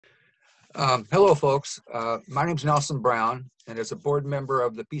Hello, folks. My name is Nelson Brown, and as a board member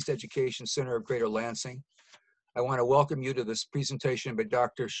of the Peace Education Center of Greater Lansing, I want to welcome you to this presentation by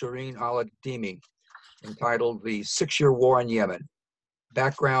Dr. Shireen Al-Adeimi, entitled The 6-Year War in Yemen,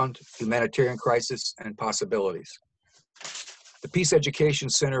 Background, Humanitarian Crisis, and Possibilities. The Peace Education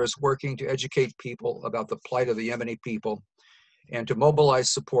Center is working to educate people about the plight of the Yemeni people and to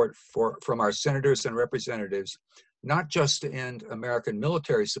mobilize support from our senators and representatives, not just to end American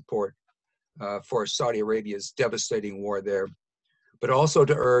military support for Saudi Arabia's devastating war there, but also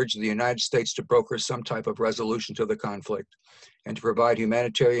to urge the United States to broker some type of resolution to the conflict and to provide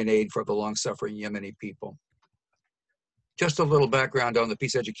humanitarian aid for the long-suffering Yemeni people. Just a little background on the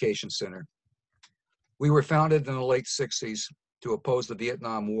Peace Education Center. We were founded in the late 60s to oppose the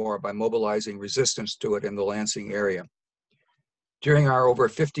Vietnam War by mobilizing resistance to it in the Lansing area. During our over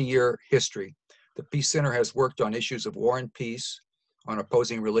 50-year history, the Peace Center has worked on issues of war and peace, on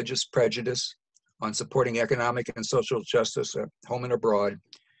opposing religious prejudice, on supporting economic and social justice at home and abroad,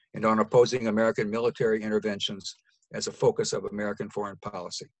 and on opposing American military interventions as a focus of American foreign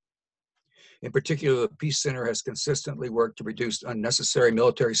policy. In particular, the Peace Center has consistently worked to reduce unnecessary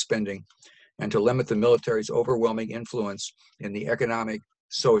military spending and to limit the military's overwhelming influence in the economic,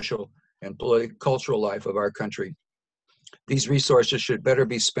 social, and cultural life of our country. These resources should better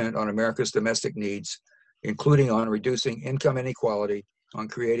be spent on America's domestic needs, including on reducing income inequality, on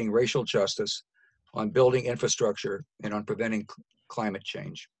creating racial justice, on building infrastructure, and on preventing climate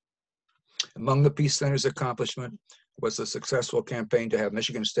change. Among the Peace Center's accomplishment was the successful campaign to have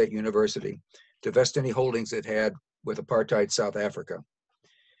Michigan State University divest any holdings it had with apartheid South Africa.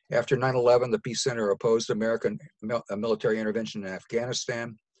 After 9/11, the Peace Center opposed American military intervention in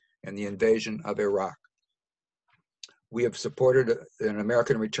Afghanistan and the invasion of Iraq. We have supported an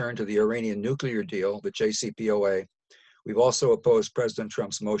American return to the Iranian nuclear deal, the JCPOA. We've also opposed President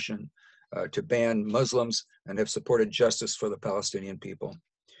Trump's motion to ban Muslims and have supported justice for the Palestinian people.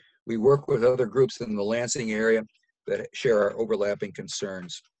 We work with other groups in the Lansing area that share our overlapping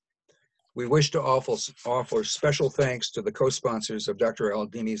concerns. We wish to offer special thanks to the co-sponsors of Dr.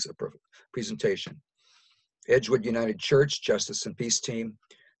 Al-Adeimi's presentation: Edgewood United Church Justice and Peace Team,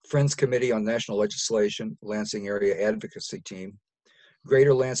 Friends Committee on National Legislation, Lansing Area Advocacy Team,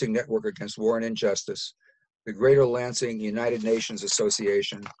 Greater Lansing Network Against War and Injustice, the Greater Lansing United Nations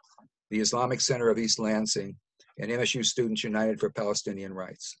Association, the Islamic Center of East Lansing, and MSU Students United for Palestinian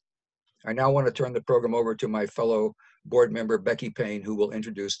Rights. I now want to turn the program over to my fellow board member, Becky Payne, who will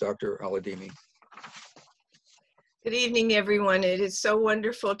introduce Dr. Al-Adeimi. Good evening, everyone. It is so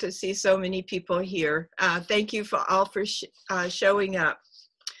wonderful to see so many people here. Thank you all for showing up.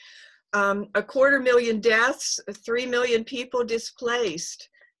 250,000 deaths, 3 million people displaced.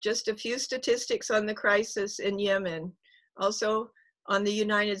 Just a few statistics on the crisis in Yemen. Also, on the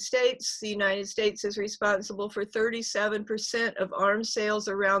United States is responsible for 37% of arms sales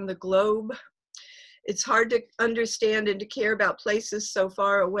around the globe. It's hard to understand and to care about places so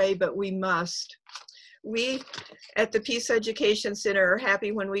far away, but we must. We at the Peace Education Center are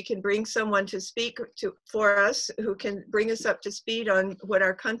happy when we can bring someone to speak for us who can bring us up to speed on what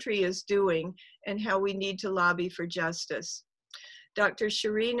our country is doing and how we need to lobby for justice. Dr.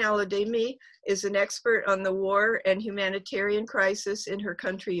 Shireen Al-Adeimi is an expert on the war and humanitarian crisis in her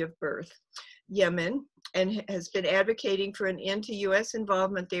country of birth, Yemen, and has been advocating for an end to U.S.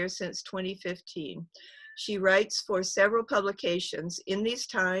 involvement there since 2015. She writes for several publications in these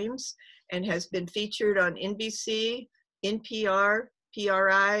times and has been featured on NBC, NPR,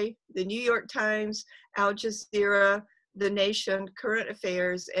 PRI, the New York Times, Aljazeera, The Nation, Current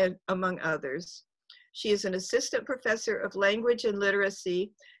Affairs, and among others. She is an assistant professor of language and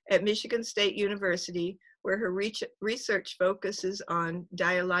literacy at Michigan State University, where her research focuses on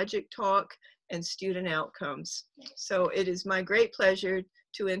dialogic talk and student outcomes. So it is my great pleasure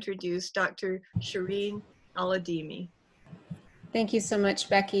to introduce Dr. Shireen Al-Adeimi. Thank you so much,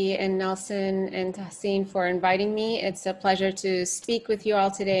 Becky and Nelson and Tahseen, for inviting me. It's a pleasure to speak with you all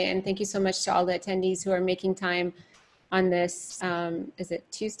today, and thank you so much to all the attendees who are making time on this, is it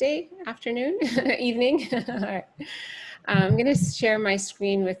Tuesday afternoon, evening? All right. I'm going to share my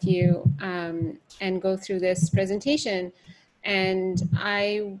screen with you and go through this presentation. And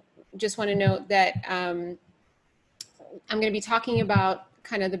I just want to note that I'm going to be talking about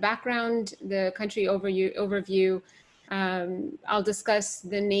kind of the background, the country overview. I'll discuss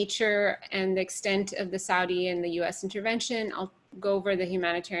the nature and the extent of the Saudi and the US intervention. I'll go over the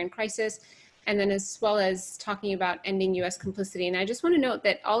humanitarian crisis, and then as well as talking about ending US complicity. And I just want to note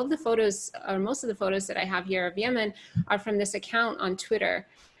that all of the photos, or most of the photos that I have here of Yemen, are from this account on Twitter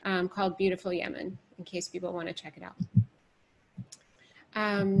called Beautiful Yemen, in case people want to check it out.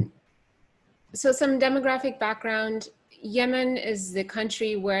 So some demographic background. Yemen is the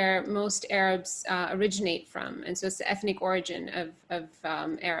country where most Arabs originate from. And so it's the ethnic origin of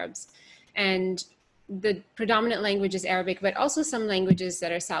Arabs. And the predominant language is Arabic, but also some languages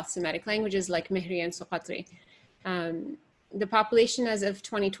that are South Semitic languages like Mihri and Suqatri. The population as of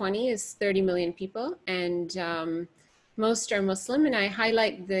 2020 is 30 million people, and most are Muslim. And I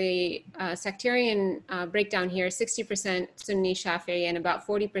highlight the sectarian breakdown here: 60% Sunni Shafi'i and about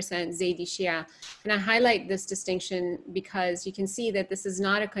 40% Zaydi Shia. And I highlight this distinction because you can see that this is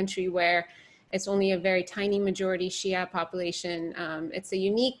not a country where it's only a very tiny majority Shia population. It's a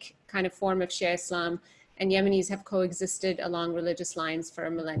unique kind of form of Shia Islam, and Yemenis have coexisted along religious lines for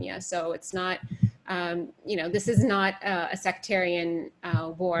millennia. So it's not, this is not a sectarian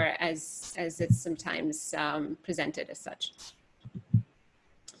war as it's sometimes presented as such.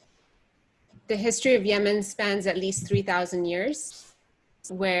 The history of Yemen spans at least 3,000 years,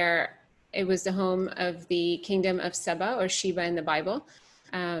 where it was the home of the kingdom of Saba, or Sheba in the Bible.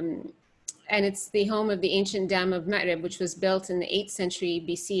 And it's the home of the ancient dam of Ma'rib, which was built in the 8th century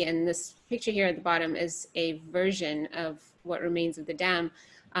BC. And this picture here at the bottom is a version of what remains of the dam.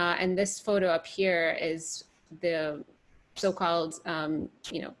 And this photo up here is the so-called,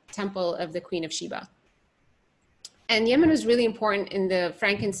 temple of the Queen of Sheba. And Yemen was really important in the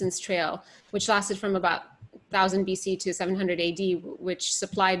frankincense trail, which lasted from about 1000 BC to 700 AD, which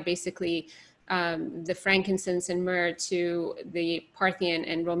supplied basically the frankincense and myrrh to the Parthian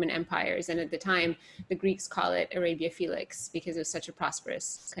and Roman empires. And at the time, the Greeks call it Arabia Felix because it was such a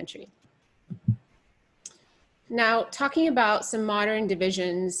prosperous country. Now, talking about some modern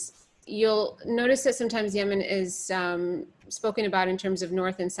divisions, you'll notice that sometimes Yemen is spoken about in terms of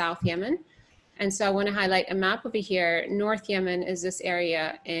North and South Yemen. And so I want to highlight a map over here. North Yemen is this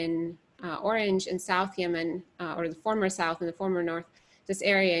area in orange, and South Yemen, or the former South and the former North, this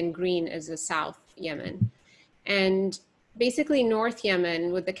area in green is the South Yemen. And basically North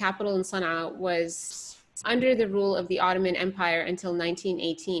Yemen, with the capital in Sana'a, was under the rule of the Ottoman Empire until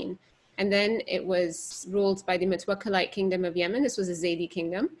 1918. And then it was ruled by the Mutawakkalite Kingdom of Yemen. This was a Zaydi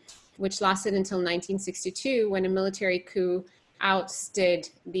kingdom, which lasted until 1962, when a military coup ousted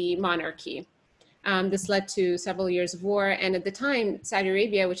the monarchy. This led to several years of war. And at the time, Saudi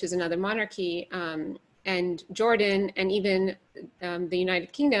Arabia, which is another monarchy, and Jordan, and even the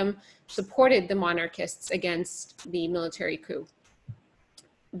United Kingdom supported the monarchists against the military coup.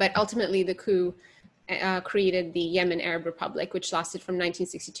 But ultimately, the coup created the Yemen Arab Republic, which lasted from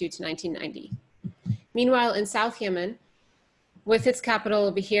 1962 to 1990. Meanwhile, in South Yemen, with its capital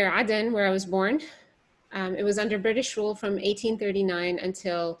over here, Aden, where I was born, it was under British rule from 1839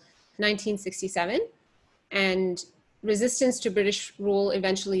 until 1967. And resistance to British rule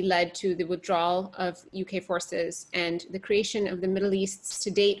eventually led to the withdrawal of UK forces and the creation of the Middle East's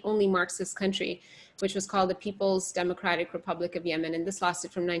to date only Marxist country, which was called the People's Democratic Republic of Yemen. And this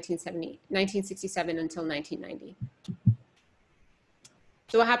lasted from 1967 until 1990.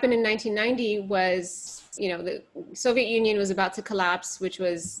 So what happened in 1990 was, the Soviet Union was about to collapse, which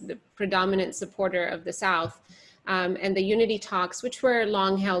was the predominant supporter of the South. And the unity talks, which were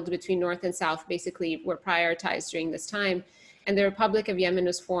long held between North and South, basically were prioritized during this time. And the Republic of Yemen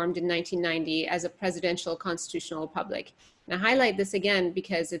was formed in 1990 as a presidential constitutional republic. And I highlight this again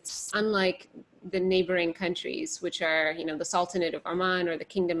because it's unlike the neighboring countries, which are, the Sultanate of Oman or the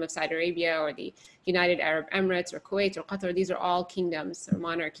Kingdom of Saudi Arabia or the United Arab Emirates or Kuwait or Qatar. These are all kingdoms or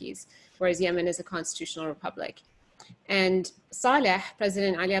monarchies, whereas Yemen is a constitutional republic. And Saleh,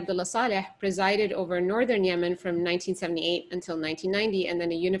 President Ali Abdullah Saleh, presided over northern Yemen from 1978 until 1990, and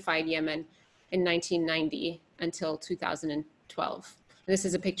then a unified Yemen in 1990 until 2012. And this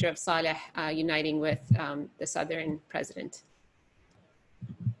is a picture of Saleh uniting with the southern president.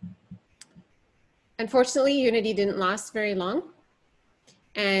 Unfortunately, unity didn't last very long.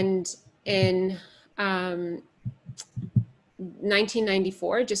 And in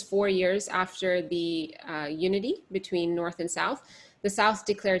 1994, just 4 years after the unity between North and South, the South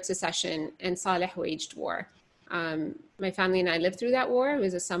declared secession and Saleh waged war. My family and I lived through that war. It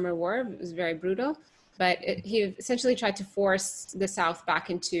was a summer war. It was very brutal. But he essentially tried to force the South back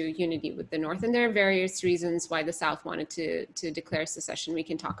into unity with the North. And there are various reasons why the South wanted to declare secession. We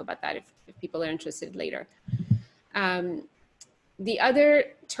can talk about that if people are interested later. The other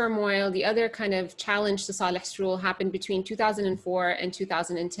turmoil, the other kind of challenge to Saleh's rule happened between 2004 and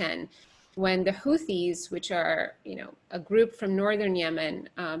 2010, when the Houthis, which are a group from northern Yemen,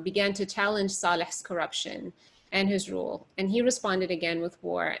 began to challenge Saleh's corruption and his rule. And he responded again with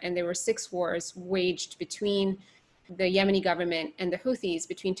war. And there were 6 wars waged between the Yemeni government and the Houthis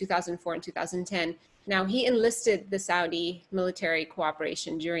between 2004 and 2010. Now, he enlisted the Saudi military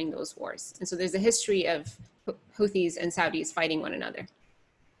cooperation during those wars. And so there's a history of Houthis and Saudis fighting one another.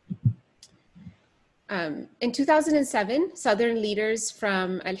 In 2007, Southern leaders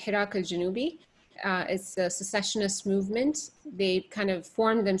from Al-Hirak al-Janubi, it's a secessionist movement. They kind of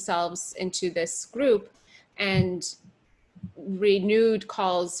formed themselves into this group and renewed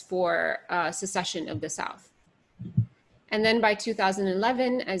calls for secession of the South. And then by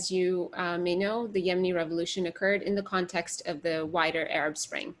 2011, as you may know, the Yemeni revolution occurred in the context of the wider Arab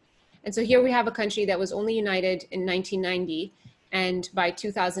Spring. And so here we have a country that was only united in 1990. And by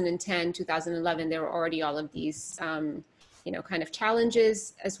 2010, 2011, there were already all of these kind of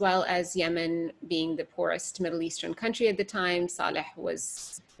challenges, as well as Yemen being the poorest Middle Eastern country at the time. Saleh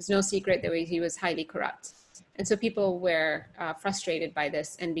was no secret that he was highly corrupt. And so people were frustrated by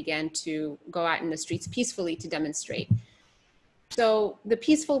this and began to go out in the streets peacefully to demonstrate. So the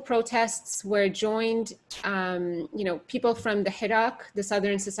peaceful protests were joined, people from the Hirak, the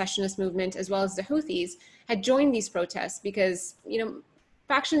Southern secessionist movement, as well as the Houthis had joined these protests because,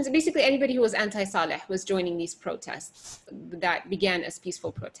 factions, basically anybody who was anti-Saleh was joining these protests that began as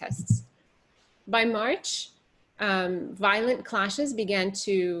peaceful protests. By March, violent clashes began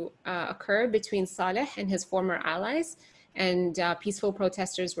to occur between Saleh and his former allies, and peaceful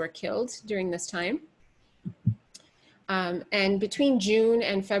protesters were killed during this time. And between June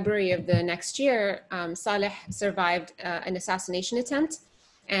and February of the next year, Saleh survived an assassination attempt,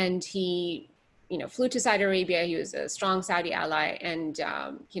 and he flew to Saudi Arabia. He was a strong Saudi ally and,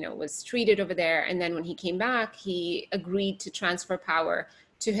 was treated over there. And then when he came back, he agreed to transfer power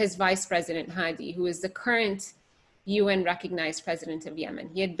to his vice president, Hadi, who is the current UN recognized president of Yemen.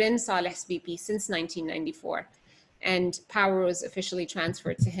 He had been Saleh's VP since 1994, and power was officially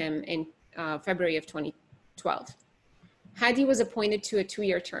transferred to him in February of 2012. Hadi was appointed to a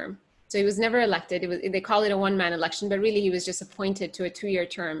 2-year term. So he was never elected. They call it a one-man election, but really he was just appointed to a 2-year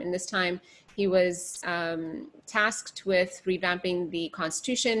term. And this time he was tasked with revamping the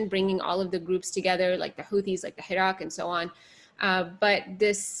constitution, bringing all of the groups together, like the Houthis, like the Hirak, and so on. But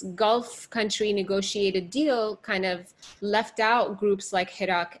this Gulf country negotiated deal kind of left out groups like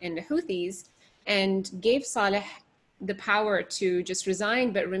Hirak and the Houthis and gave Saleh the power to just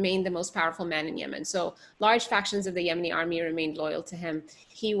resign, but remain the most powerful man in Yemen. So large factions of the Yemeni army remained loyal to him.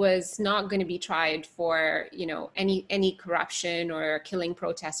 He was not going to be tried for, any corruption or killing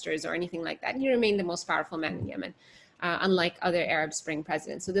protesters or anything like that. He remained the most powerful man in Yemen, unlike other Arab Spring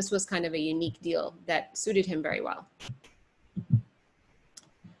presidents. So this was kind of a unique deal that suited him very well.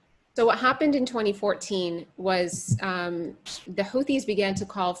 So what happened in 2014 was the Houthis began to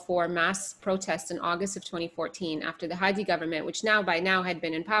call for mass protests in August of 2014 after the Hadi government, which by now had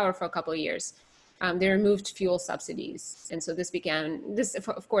been in power for a couple of years. They removed fuel subsidies. And so this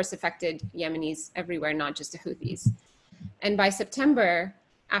of course affected Yemenis everywhere, not just the Houthis. And by September,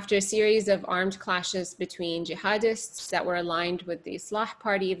 after a series of armed clashes between jihadists that were aligned with the Islah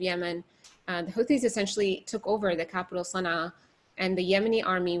Party of Yemen, the Houthis essentially took over the capital Sana'a. And the Yemeni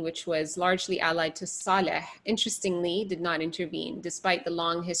army, which was largely allied to Saleh, interestingly, did not intervene, despite the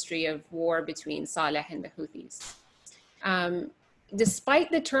long history of war between Saleh and the Houthis.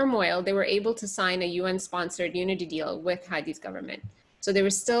 Despite the turmoil, they were able to sign a UN-sponsored unity deal with Hadi's government. So there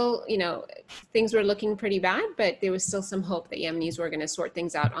was still, things were looking pretty bad, but there was still some hope that Yemenis were going to sort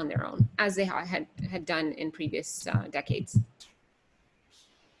things out on their own, as they had done in previous decades.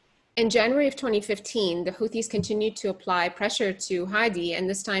 In January of 2015, the Houthis continued to apply pressure to Hadi, and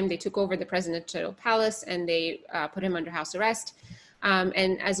this time they took over the presidential palace and they put him under house arrest.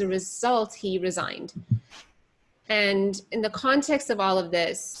 And as a result, he resigned. And in the context of all of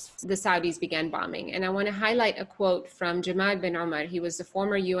this, the Saudis began bombing. And I want to highlight a quote from Jamad bin Umar. He was the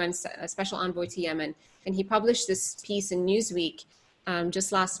former UN Special Envoy to Yemen, and he published this piece in Newsweek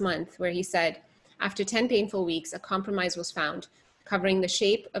just last month, where he said, "After 10 painful weeks, a compromise was found, covering the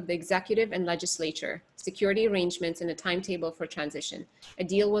shape of the executive and legislature, security arrangements, and a timetable for transition. A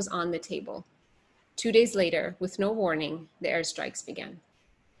deal was on the table. 2 days later, with no warning, the airstrikes began."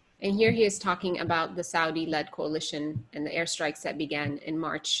 And here he is talking about the Saudi-led coalition and the airstrikes that began in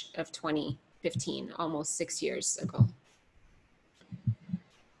March of 2015, almost 6 years ago.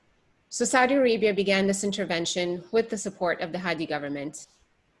 So Saudi Arabia began this intervention with the support of the Hadi government.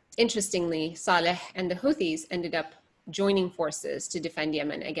 Interestingly, Saleh and the Houthis ended up joining forces to defend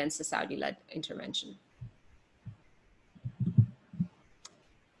Yemen against the Saudi-led intervention.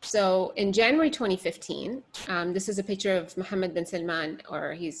 So in January 2015, this is a picture of Mohammed bin Salman,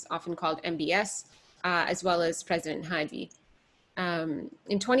 or he's often called MBS, as well as President Hadi.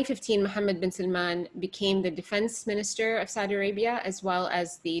 In 2015, Mohammed bin Salman became the defense minister of Saudi Arabia, as well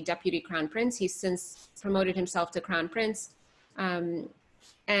as the deputy crown prince. He's since promoted himself to crown prince.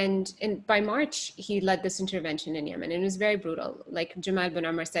 By March, he led this intervention in Yemen, and it was very brutal. Like Jamal bin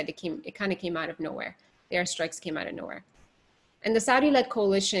Umar said, it kind of came out of nowhere. The airstrikes came out of nowhere. And the Saudi-led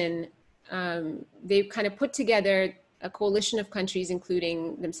coalition, they kind of put together a coalition of countries,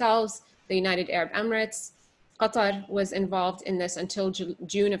 including themselves, the United Arab Emirates. Qatar was involved in this until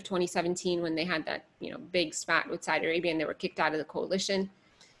June of 2017, when they had that big spat with Saudi Arabia and they were kicked out of the coalition.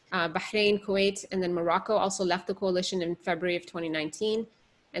 Bahrain, Kuwait, and then Morocco also left the coalition in February of 2019.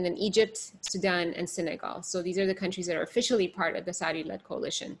 And then Egypt, Sudan, and Senegal. So these are the countries that are officially part of the Saudi-led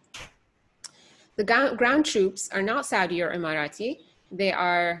coalition. The ground troops are not Saudi or Emirati. They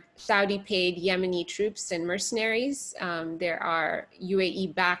are Saudi-paid Yemeni troops and mercenaries. There are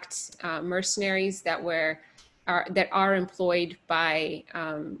UAE-backed mercenaries that are employed by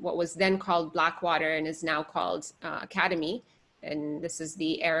what was then called Blackwater and is now called Academy. And this is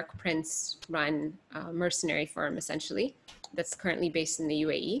the Eric Prince-run mercenary firm, essentially, that's currently based in the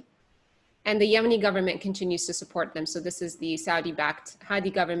UAE. And the Yemeni government continues to support them. So this is the Saudi-backed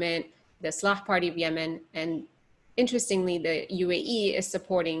Hadi government, the Islah Party of Yemen, and interestingly, the UAE is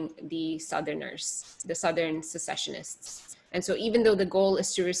supporting the Southerners, the Southern secessionists. And so even though the goal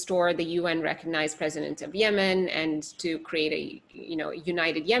is to restore the UN-recognized president of Yemen and to create a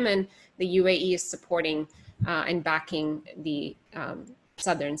united Yemen, the UAE is supporting and backing the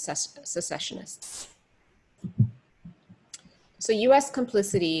Southern secessionists. So US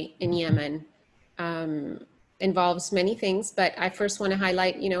complicity in Yemen involves many things, but I first want to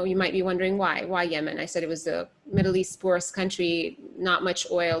highlight, you might be wondering why Yemen? I said it was the Middle East's poorest country, not much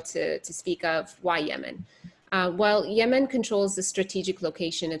oil to speak of. Why Yemen? Well, Yemen controls the strategic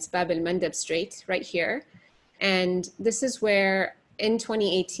location. It's Bab el-Mandeb Strait right here. And this is where in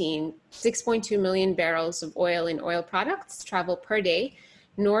 2018, 6.2 million barrels of oil and oil products travel per day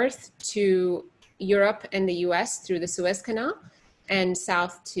north to Europe and the US through the Suez Canal and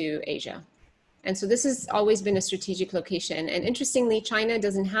south to Asia. And so this has always been a strategic location. And interestingly, China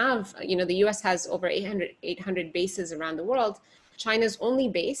doesn't have, the US has over 800 bases around the world. China's only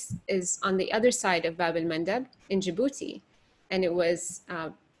base is on the other side of Bab el-Mandeb in Djibouti. And it was,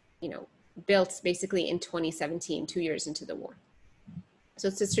 built basically in 2017, 2 years into the war. So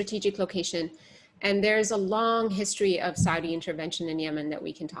it's a strategic location. And there's a long history of Saudi intervention in Yemen that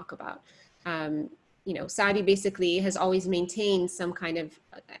we can talk about. Saudi basically has always maintained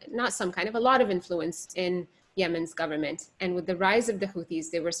a lot of influence in Yemen's government. And with the rise of the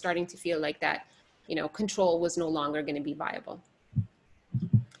Houthis, they were starting to feel like that, control was no longer going to be viable.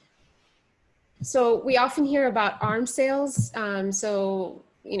 So we often hear about arms sales.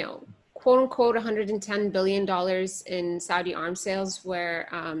 Quote unquote, $110 billion in Saudi arms sales were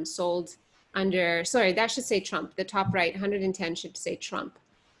sold under, sorry, that should say Trump. The top right, 110 should say Trump.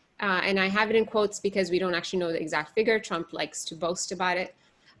 And I have it in quotes because we don't actually know the exact figure. Trump likes to boast about it.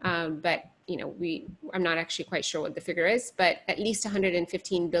 But I'm not actually quite sure what the figure is, but at least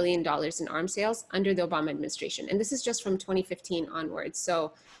 $115 billion in arms sales under the Obama administration. And this is just from 2015 onwards.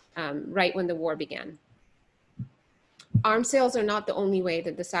 So right when the war began. Arms sales are not the only way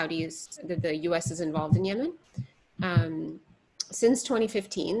that the US is involved in Yemen. Since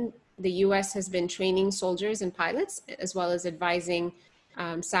 2015, the US has been training soldiers and pilots, as well as advising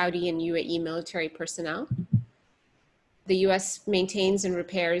Saudi and UAE military personnel. The US maintains and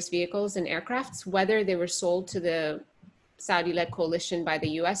repairs vehicles and aircrafts, whether they were sold to the Saudi-led coalition by the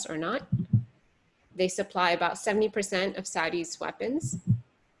US or not. They supply about 70% of Saudi's weapons.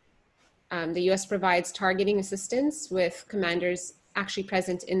 The US provides targeting assistance with commanders actually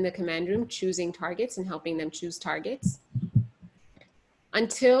present in the command room choosing targets and helping them choose targets.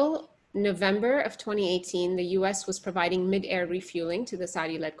 Until November of 2018, the US was providing mid-air refueling to the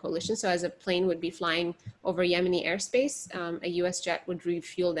Saudi-led coalition. So as a plane would be flying over Yemeni airspace, a US jet would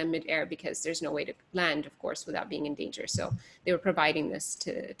refuel them mid-air because there's no way to land, of course, without being in danger. So they were providing this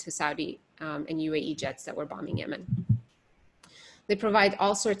to Saudi and UAE jets that were bombing Yemen. They provide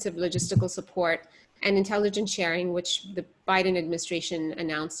all sorts of logistical support and intelligence sharing, which the Biden administration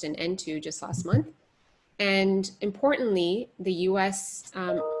announced an end to just last month. And importantly, the US,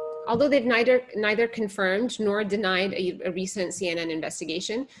 although they've neither confirmed nor denied a recent CNN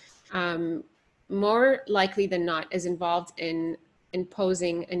investigation, more likely than not is involved in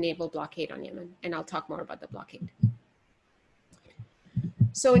imposing a naval blockade on Yemen. And I'll talk more about the blockade.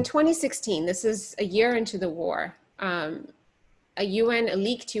 So in 2016, this is a year into the war, a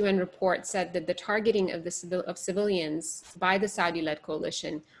leaked UN report said that the targeting of civilians by the Saudi-led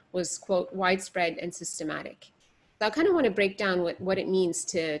coalition was, quote, widespread and systematic. So I kind of want to break down what it means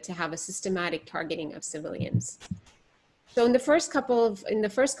to have a systematic targeting of civilians. So in the first couple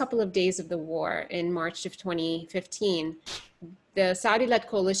of days of the war in March of 2015, the Saudi-led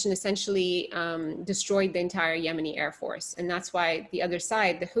coalition essentially destroyed the entire Yemeni Air Force. And that's why the other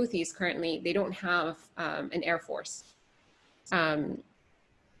side, the Houthis, currently, they don't have an Air Force. Then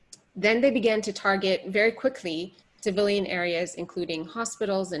they began to target very quickly civilian areas, including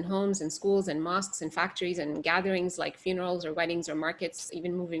hospitals and homes and schools and mosques and factories and gatherings like funerals or weddings or markets,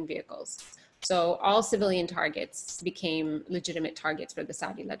 even moving vehicles. So all civilian targets became legitimate targets for the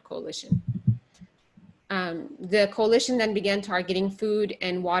Saudi-led coalition. The coalition then began targeting food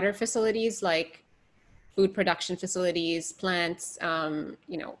and water facilities like food production facilities, plants,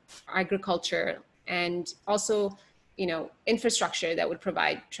 agriculture, and also, infrastructure that would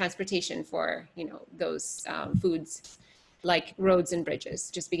provide transportation for, those foods like roads and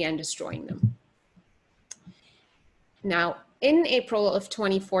bridges, just began destroying them. Now, in April of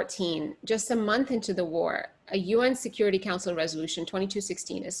 2014, just a month into the war, a UN Security Council resolution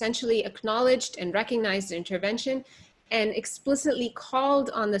 2216 essentially acknowledged and recognized the intervention and explicitly called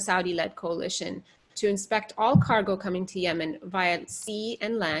on the Saudi-led coalition to inspect all cargo coming to Yemen via sea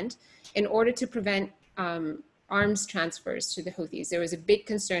and land in order to prevent arms transfers to the Houthis. There was a big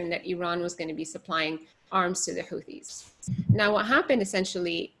concern that Iran was going to be supplying arms to the Houthis. Now, what happened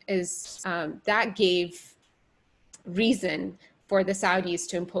essentially is that gave reason for the Saudis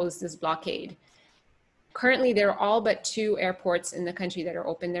to impose this blockade. Currently, there are all but 2 airports in the country that are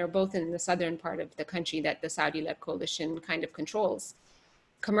open. They're both in the southern part of the country that the Saudi-led coalition kind of controls.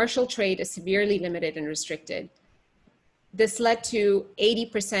 Commercial trade is severely limited and restricted. This led to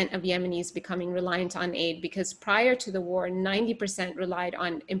 80% of Yemenis becoming reliant on aid because prior to the war, 90% relied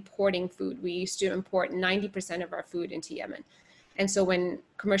on importing food. We used to import 90% of our food into Yemen. And so when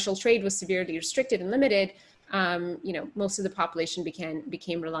commercial trade was severely restricted and limited, most of the population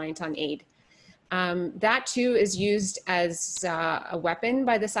became reliant on aid. That too is used as a weapon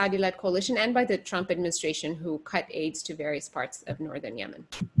by the Saudi-led coalition and by the Trump administration, who cut aids to various parts of northern Yemen.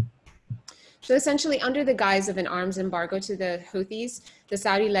 So essentially, under the guise of an arms embargo to the Houthis, the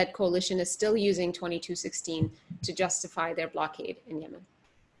Saudi-led coalition is still using 2216 to justify their blockade in Yemen.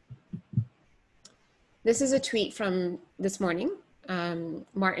 This is a tweet from this morning.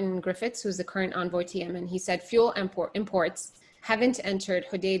 Martin Griffiths, who's the current envoy to Yemen, he said, fuel imports haven't entered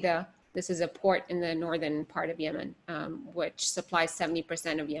Hodeidah. This is a port in the northern part of Yemen, which supplies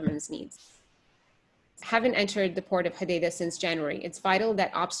 70% of Yemen's needs. Haven't entered the port of Hodeidah since January. It's vital that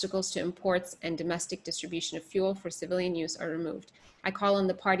obstacles to imports and domestic distribution of fuel for civilian use are removed. I call on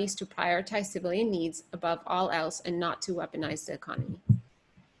the parties to prioritize civilian needs above all else and not to weaponize the economy.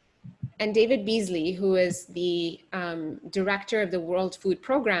 And David Beasley, who is the director of the World Food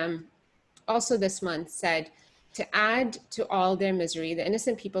Program, also this month said, to add to all their misery, the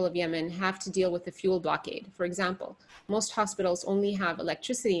innocent people of Yemen have to deal with the fuel blockade. For example, most hospitals only have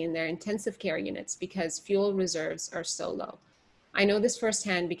electricity in their intensive care units because fuel reserves are so low. I know this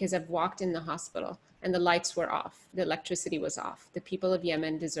firsthand because I've walked in the hospital and the lights were off, the electricity was off. The people of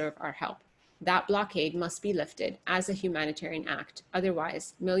Yemen deserve our help. That blockade must be lifted as a humanitarian act.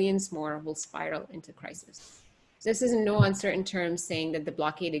 Otherwise, millions more will spiral into crisis. This is in no uncertain terms saying that the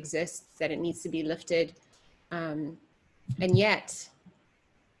blockade exists, that it needs to be lifted. And yet,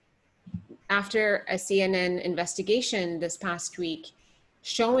 after a CNN investigation this past week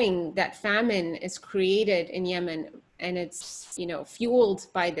showing that famine is created in Yemen and it's fueled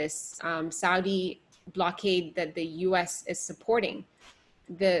by this Saudi blockade that the US is supporting,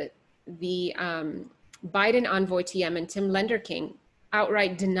 the Biden envoy to Yemen, Tim Lenderking,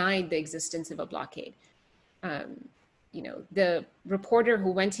 outright denied the existence of a blockade. The reporter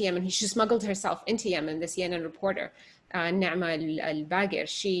who went to Yemen, she smuggled herself into Yemen, the CNN reporter, Naama Al-Bagir,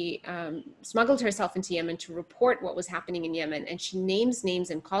 she smuggled herself into Yemen to report what was happening in Yemen, and she names names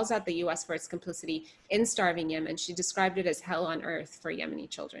and calls out the US for its complicity in starving Yemen. She described it as hell on earth for Yemeni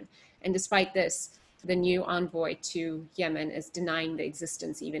children. And despite this, the new envoy to Yemen is denying the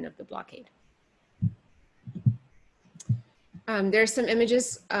existence even of the blockade. There are some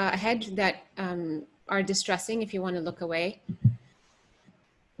images ahead that are distressing if you want to look away.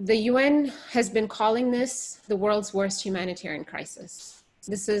 The UN has been calling this the world's worst humanitarian crisis.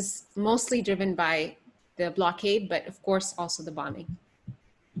 This is mostly driven by the blockade, but of course also the bombing.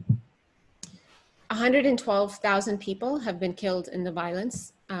 112,000 people have been killed in the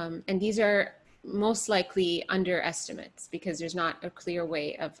violence, and these are most likely underestimates because there's not a clear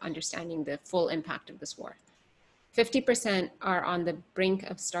way of understanding the full impact of this war. 50% are on the brink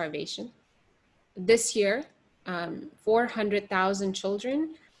of starvation. This year, 400,000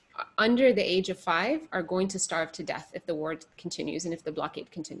 children under the age of 5 are going to starve to death if the war continues and if the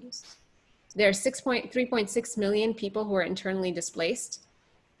blockade continues. There are 3.6 million people who are internally displaced,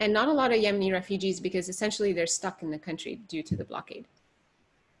 and not a lot of Yemeni refugees because essentially they're stuck in the country due to the blockade.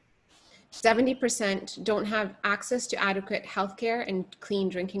 70% don't have access to adequate healthcare and clean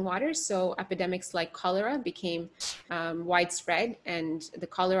drinking water, so epidemics like cholera became widespread, and the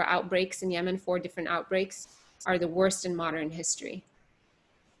cholera outbreaks in Yemen, 4 different outbreaks, are the worst in modern history.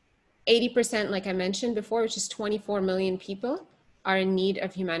 80%, like I mentioned before, which is 24 million people, are in need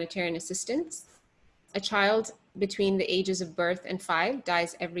of humanitarian assistance. A child between the ages of birth and 5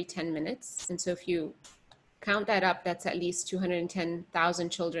 dies every 10 minutes. And so if you count that up, that's at least 210,000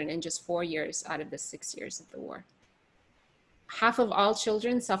 children in just 4 years out of the 6 years of the war. Half of all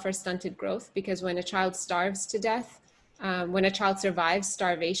children suffer stunted growth because when a child starves to death, when a child survives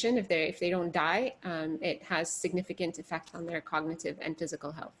starvation, if they don't die, it has significant effect on their cognitive and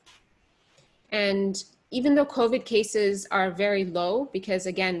physical health. And even though COVID cases are very low, because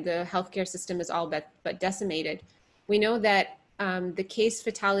again, the healthcare system is all but decimated, we know that the case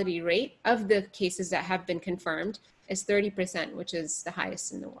fatality rate of the cases that have been confirmed is 30%, which is the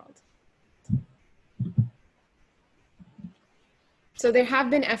highest in the world. So there have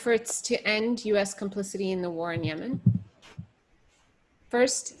been efforts to end US complicity in the war in Yemen.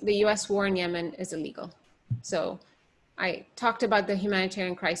 First, the US war in Yemen is illegal. So I talked about the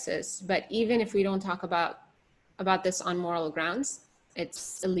humanitarian crisis, but even if we don't talk about this on moral grounds,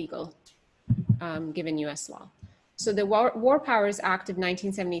 it's illegal given US law. So the War Powers Act of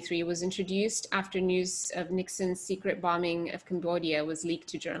 1973 was introduced after news of Nixon's secret bombing of Cambodia was leaked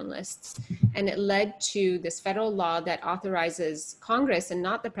to journalists. And it led to this federal law that authorizes Congress and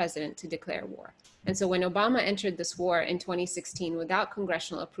not the president to declare war. And so when Obama entered this war in 2016 without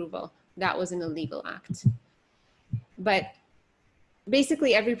congressional approval, that was an illegal act. But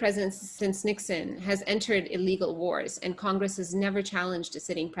basically every president since Nixon has entered illegal wars, and Congress has never challenged a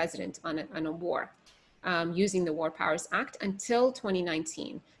sitting president on a war. Using the War Powers Act until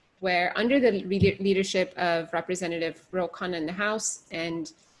 2019, where under the leadership of Representative Ro Khanna in the House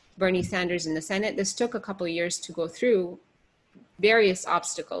and Bernie Sanders in the Senate, this took a couple of years to go through various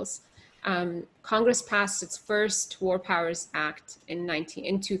obstacles. Congress passed its first War Powers Act in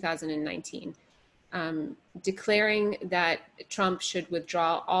 2019, declaring that Trump should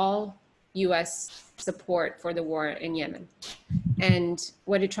withdraw all US support for the war in Yemen. And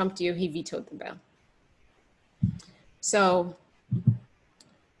what did Trump do? He vetoed the bill. So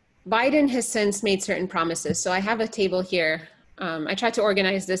Biden has since made certain promises. So I have a table here. I tried to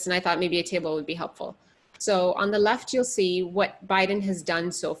organize this and I thought maybe a table would be helpful. So on the left, you'll see what Biden has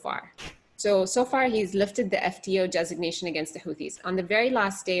done so far. So far he's lifted the FTO designation against the Houthis. On the very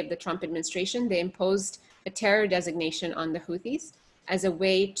last day of the Trump administration, they imposed a terror designation on the Houthis as a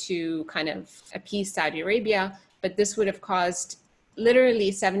way to kind of appease Saudi Arabia. But this would have caused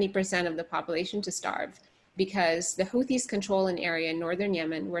literally 70% of the population to starve, because the Houthis control an area in northern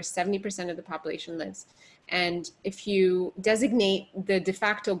Yemen where 70% of the population lives. And if you designate the de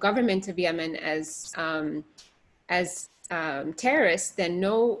facto government of Yemen as terrorists, then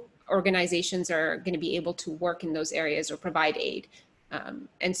no organizations are going to be able to work in those areas or provide aid.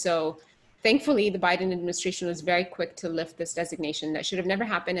 And so thankfully, the Biden administration was very quick to lift this designation. That should have never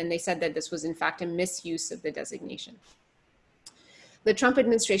happened. And they said that this was in fact a misuse of the designation. The Trump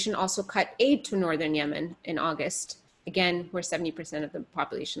administration also cut aid to northern Yemen in August, again, where 70% of the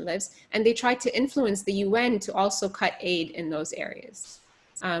population lives. And they tried to influence the UN to also cut aid in those areas.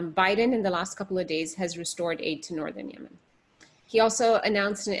 Biden, in the last couple of days, has restored aid to northern Yemen. He also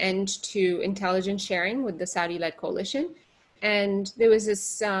announced an end to intelligence sharing with the Saudi-led coalition. And there was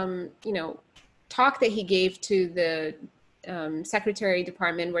this, talk that he gave to the Secretary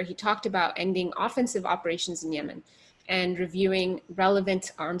Department where he talked about ending offensive operations in Yemen and reviewing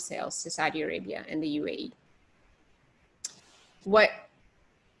relevant arms sales to Saudi Arabia and the UAE. What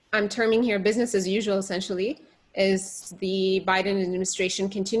I'm terming here business as usual, essentially, is the Biden administration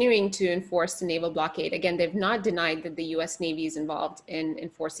continuing to enforce the naval blockade. Again, they've not denied that the US Navy is involved in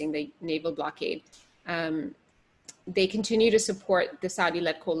enforcing the naval blockade. They continue to support the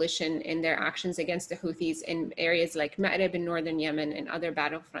Saudi-led coalition in their actions against the Houthis in areas like Ma'rib in northern Yemen and other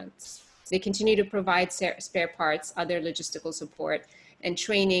battlefronts. They continue to provide spare parts, other logistical support, and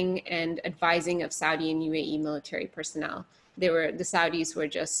training and advising of Saudi and UAE military personnel. The Saudis were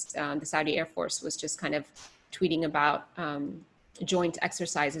just, the Saudi Air Force was just kind of tweeting about joint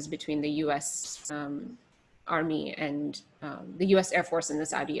exercises between the US Army and the US Air Force and the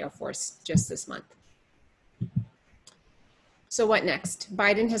Saudi Air Force just this month. So what next?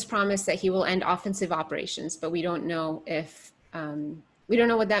 Biden has promised that he will end offensive operations, but we don't know if We don't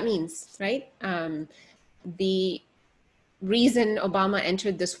know what that means, right? The reason Obama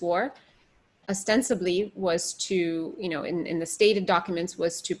entered this war ostensibly was to, in the stated documents,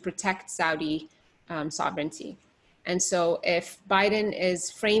 was to protect Saudi sovereignty. And so if Biden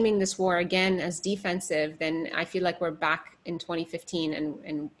is framing this war again as defensive, then I feel like we're back in 2015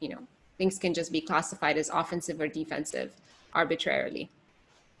 and things can just be classified as offensive or defensive arbitrarily.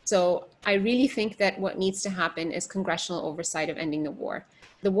 So I really think that what needs to happen is congressional oversight of ending the war.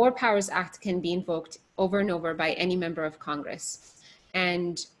 The War Powers Act can be invoked over and over by any member of Congress.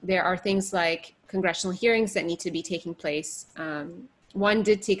 And there are things like congressional hearings that need to be taking place. One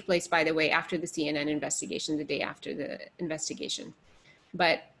did take place, by the way, after the CNN investigation, the day after the investigation.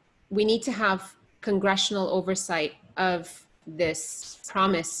 But we need to have congressional oversight of this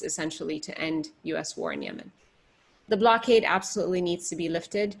promise, essentially, to end US war in Yemen. The blockade absolutely needs to be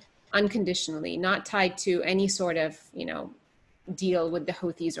lifted unconditionally, not tied to any sort of, deal with the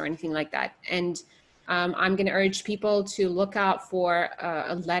Houthis or anything like that. And I'm going to urge people to look out for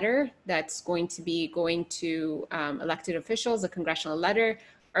a letter that's going to be going to elected officials, a congressional letter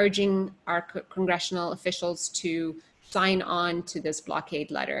urging our congressional officials to sign on to this blockade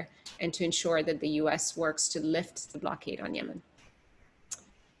letter and to ensure that the US works to lift the blockade on Yemen.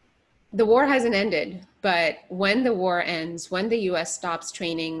 The war hasn't ended, but when the war ends, when the US stops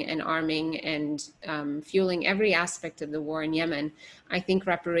training and arming and fueling every aspect of the war in Yemen, I think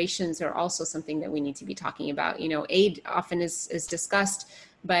reparations are also something that we need to be talking about. Aid often is discussed,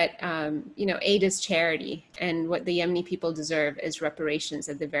 but aid is charity, and what the Yemeni people deserve is reparations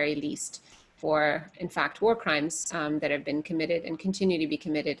at the very least for, in fact, war crimes that have been committed and continue to be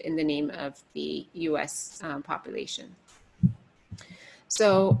committed in the name of the US population.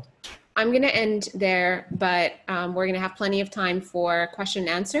 So I'm going to end there, but we're going to have plenty of time for question and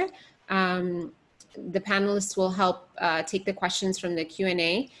answer. The panelists will help take the questions from the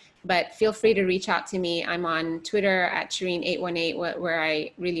Q&A, but feel free to reach out to me. I'm on Twitter at Shireen818, where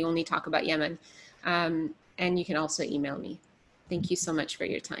I really only talk about Yemen. And you can also email me. Thank you so much for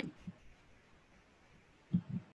your time.